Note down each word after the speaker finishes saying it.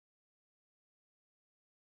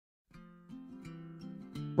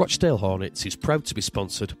Rochdale Hornets is proud to be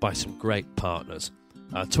sponsored by some great partners.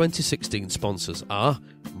 Our 2016 sponsors are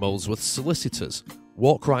Molesworth Solicitors,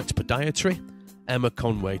 Walkwright Podiatry, Emma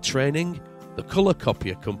Conway Training, The Colour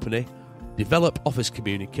Copier Company, Develop Office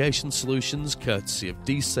Communication Solutions courtesy of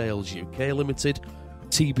D-Sales UK Limited,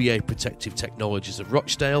 TBA Protective Technologies of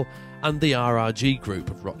Rochdale and the RRG Group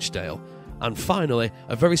of Rochdale. And finally,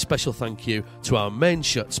 a very special thank you to our main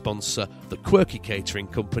shirt sponsor, the Quirky Catering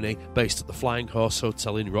Company, based at the Flying Horse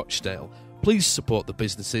Hotel in Rochdale. Please support the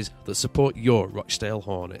businesses that support your Rochdale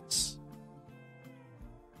Hornets.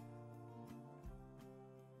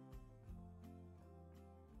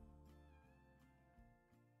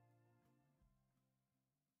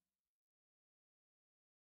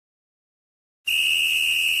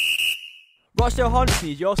 Rochdale Hornets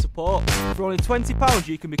needs your support. For only £20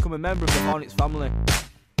 you can become a member of the Hornets family.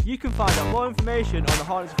 You can find out more information on the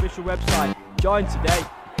Hornets official website. Join today.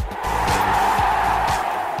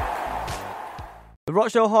 The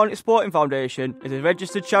Rochdale Hornets Sporting Foundation is a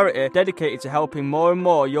registered charity dedicated to helping more and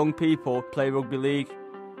more young people play rugby league.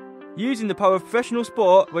 Using the power of professional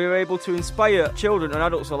sport, we are able to inspire children and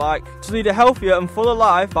adults alike to lead a healthier and fuller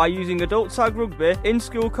life by using adult tag rugby,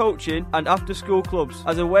 in-school coaching and after-school clubs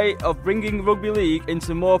as a way of bringing rugby league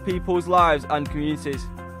into more people's lives and communities.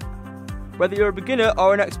 Whether you're a beginner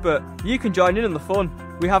or an expert, you can join in on the fun.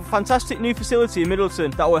 We have a fantastic new facility in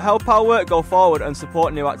Middleton that will help our work go forward and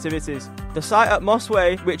support new activities. The site at Moss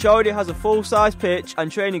Way, which already has a full-size pitch and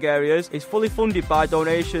training areas, is fully funded by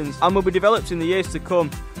donations and will be developed in the years to come.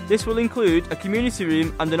 This will include a community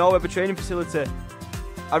room and an all-weather training facility.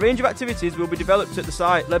 A range of activities will be developed at the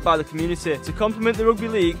site led by the community to complement the rugby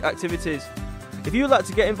league activities. If you would like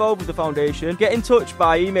to get involved with the foundation, get in touch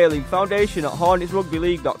by emailing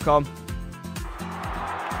foundation@hornetsrugbyleague.com.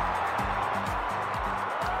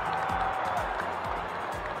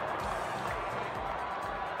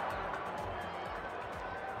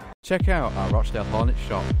 Check out our Rochdale Hornets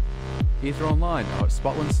shop, either online or at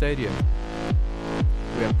Spotland Stadium.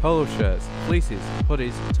 We have polo shirts, fleeces,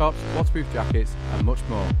 hoodies, tops, waterproof jackets and much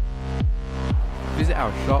more. Visit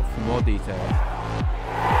our shop for more details.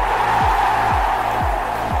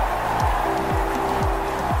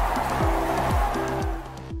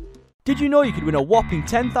 Did you know you could win a whopping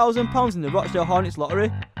 £10,000 in the Rochdale Hornets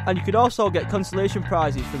lottery? And you could also get consolation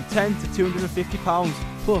prizes from £10 to £250.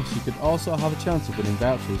 Plus, you could also have a chance of winning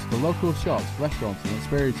vouchers for local shops, restaurants and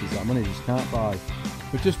experiences that money just can't buy.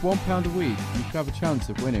 With just £1 a week, you could have a chance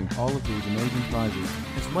of winning all of these amazing prizes,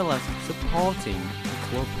 as well as supporting the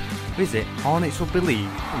club. Visit Hornets Rugby League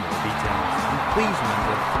for more details, and please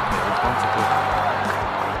remember to play responsibly.